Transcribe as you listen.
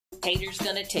Tater's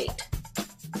gonna Tate.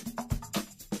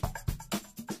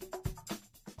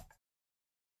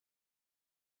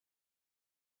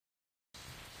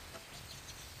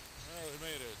 We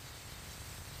made it.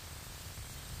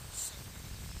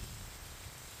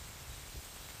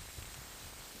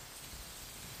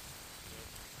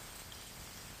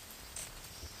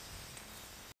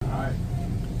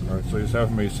 All right, so he's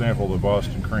having me sample the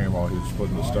Boston cream while he's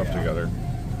putting the stuff together.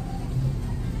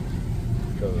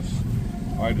 Because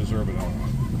I deserve it all.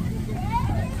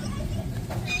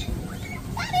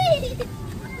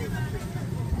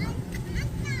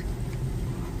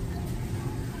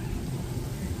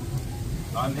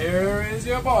 And here is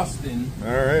your Boston.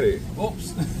 Alrighty.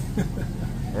 Oops.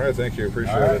 Alright, thank you.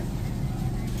 Appreciate right. it.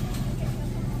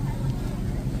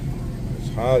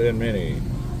 It's hot and mini.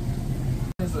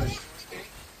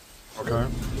 Okay.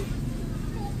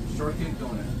 Shortcake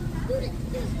donut.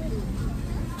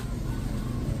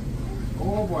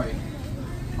 Oh boy.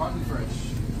 Hot and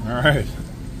fresh. Alright.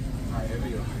 Alright, here we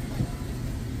go.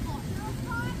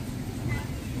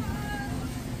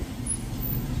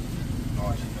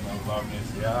 Oh, she's gonna love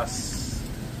this. Yes.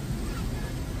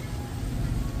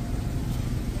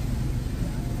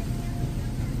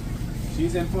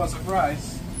 She's in for a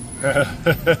surprise.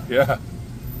 Yeah.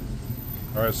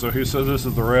 Alright, so he says this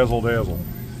is the Razzle Dazzle.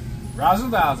 Razzle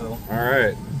dazzle.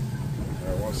 Alright.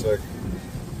 Alright, one sec.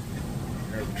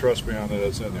 You have to trust me on that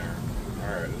it's in there.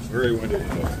 Alright, it's very windy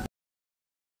today.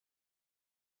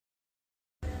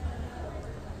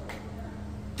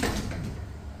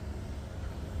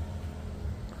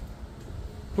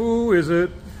 Who is it?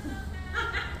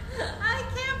 I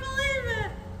can't believe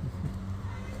it!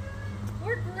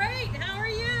 We're great! How are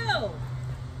you?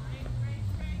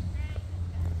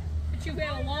 But you've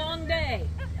had a long day.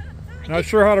 Not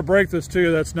sure how to break this to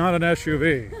you. That's not an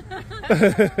SUV.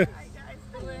 Hello!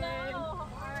 How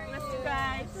are you? Miss you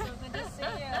guys. So good to see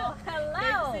you. Oh,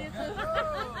 hello!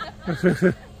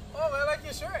 Oh, I like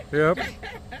your shirt. Yep.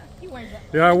 He wears it.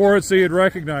 Yeah, I wore it so you'd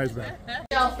recognize me.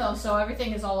 Though, so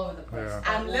everything is all over the place. Yeah.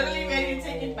 I'm literally ready to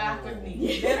take it back with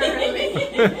me. Literally.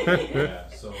 Yeah,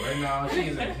 so right now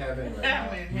she's in heaven right now.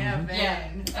 I'm in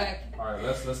heaven. Yeah. Alright,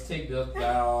 let's take that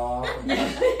off. Let me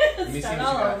see what Start you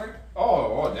all got. over.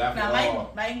 Oh, Now definitely.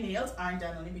 my nails aren't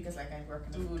done only because like I work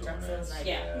in the food truck, so it's like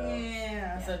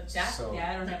Yeah. so that So-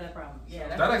 Yeah, I don't have that problem.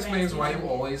 yeah. That explains why you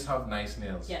always have nice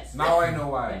nails. Yes. Now I know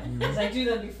why. Because I do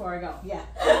them before I go. Yeah.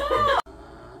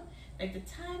 like the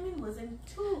timing wasn't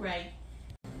too right.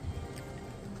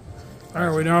 All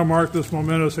right, we now mark this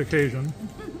momentous occasion.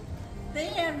 They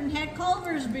haven't had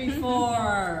Culvers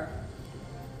before.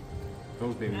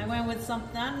 Those babies. I went with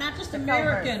something, not just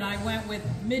American, I went with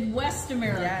Midwest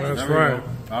American. Yeah. That's There we right.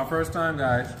 go. Our first time,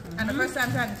 guys. And the first time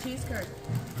I had a cheese curd.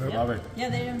 Love it. Yeah,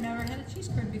 they have never had a cheese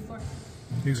curd before.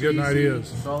 He's getting ideas.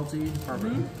 Salty,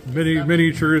 perfect.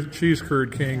 Mini cheese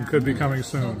curd king could be coming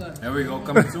So soon. good. There we go.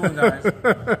 Coming soon, guys.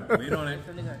 Wait on it.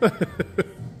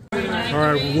 All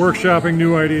right, workshopping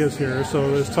new ideas here.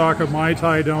 So there's talk of Mai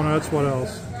Tai donuts. What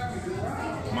else?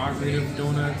 Margarita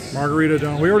donuts. Margarita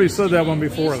donut. We already said that one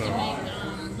before, though.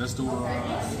 Let's do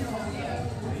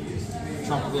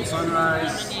tropical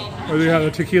sunrise. Or they had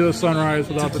a tequila sunrise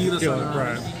without Tequila the tequila.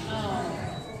 sunrise. Right.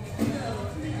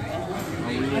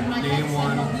 Name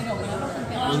one.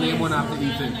 We'll name one after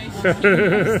Ethan.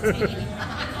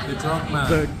 The drunk man.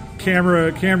 The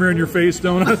camera in your face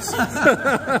donuts.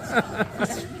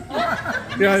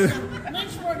 Yeah.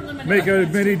 Make a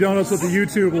mini donuts with the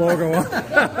YouTube logo on.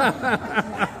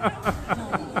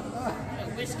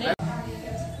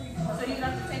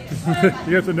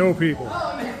 You have to know people.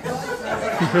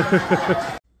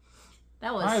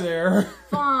 That was Hi there.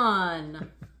 fun.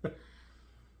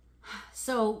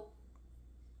 So,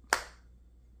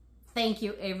 thank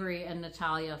you, Avery and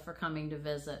Natalia, for coming to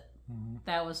visit.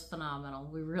 That was phenomenal.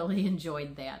 We really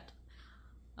enjoyed that.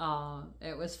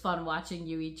 It was fun watching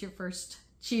you eat your first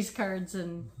cheese curds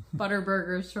and butter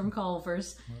burgers from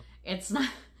Culver's. It's not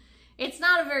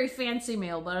a very fancy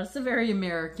meal, but it's a very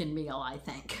American meal, I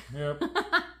think. Yep.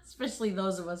 Especially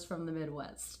those of us from the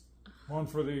Midwest. One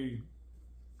for the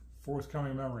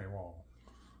forthcoming memory wall.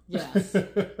 Yes.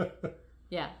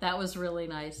 Yeah, that was really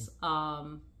nice.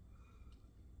 I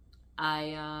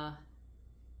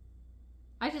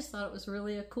just thought it was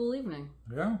really a cool evening.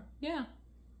 Yeah. Yeah.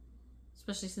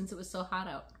 Especially since it was so hot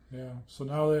out. Yeah. So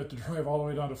now they have to drive all the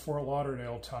way down to Fort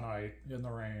Lauderdale tonight in the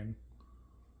rain.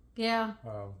 Yeah.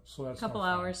 So that's A couple no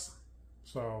fun. hours.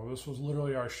 So this was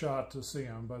literally our shot to see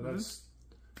him, but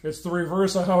it's the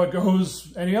reverse of how it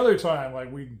goes any other time.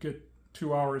 Like we get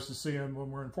 2 hours to see them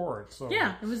when we're in port. So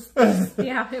Yeah, it was.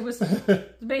 Yeah, it was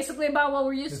basically about what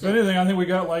we're used if to. anything, I think we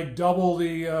got like double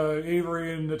the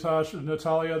Avery and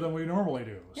Natalia than we normally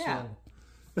do. Yeah.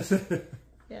 So.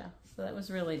 Yeah, so that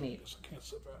was really neat. Just can't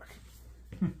sit back.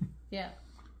 Yeah.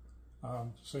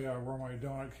 So yeah, I wore my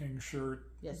Donut King shirt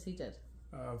Yes, he did.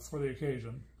 for the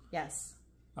occasion. Yes.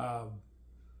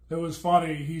 It was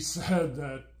funny. He said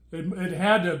that it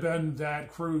had to have been that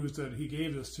cruise that he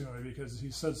gave this to me, because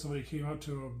he said somebody came up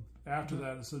to him after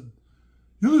that and said,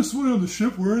 "You're the one on the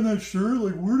ship wearing that shirt?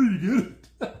 Like, where did you get it?"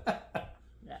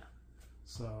 Yeah.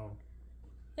 So.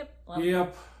 Yep.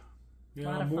 Yep. A Yeah,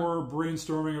 lot of more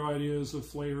brainstorming of ideas of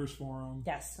flavors for them.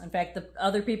 Yes. In fact, the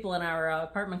other people in our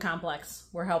apartment complex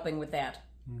were helping with that.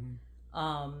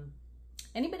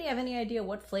 Anybody have any idea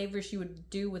what flavors you would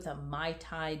do with a Mai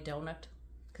Tai donut?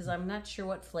 Because I'm not sure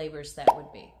what flavors that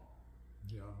would be.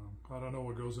 Yeah, I don't know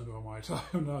what goes into a Mai Tai.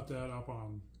 I'm not that up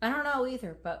on I don't know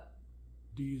either, but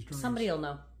D's drinks. somebody will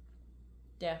know.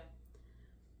 Yeah.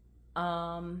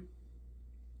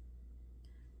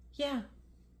 Yeah.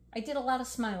 I did a lot of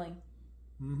smiling.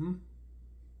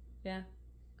 Yeah.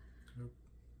 Yep.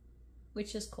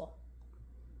 Which is cool.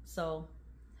 So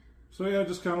yeah,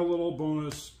 just kind of a little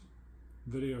bonus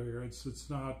video here. It's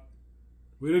not.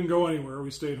 We didn't go anywhere.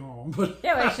 We stayed home, but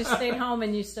yeah, we actually stayed home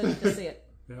and you still get to see it.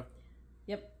 Yep.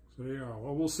 Yep. So yeah,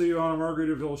 well, we'll see you on a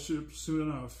Margaritaville ship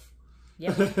soon enough.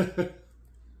 Yep.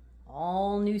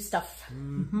 All new stuff.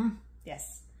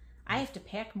 Yes. I have to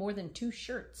pack more than 2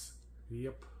 shirts.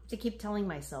 Yep. To keep telling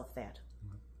myself that.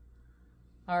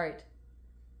 All right.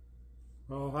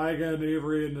 Well, hi again,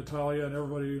 Avery and Natalia and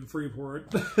everybody in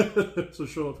Freeport. So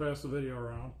she'll pass the video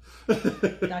around.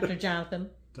 Dr. Jonathan.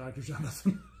 Dr.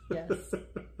 Jonathan. Yes.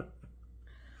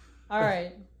 All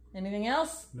right. Anything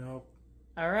else? No.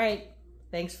 All right.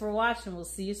 Thanks for watching. We'll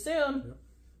see you soon. Yep.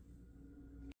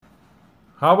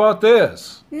 How about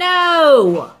this?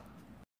 No!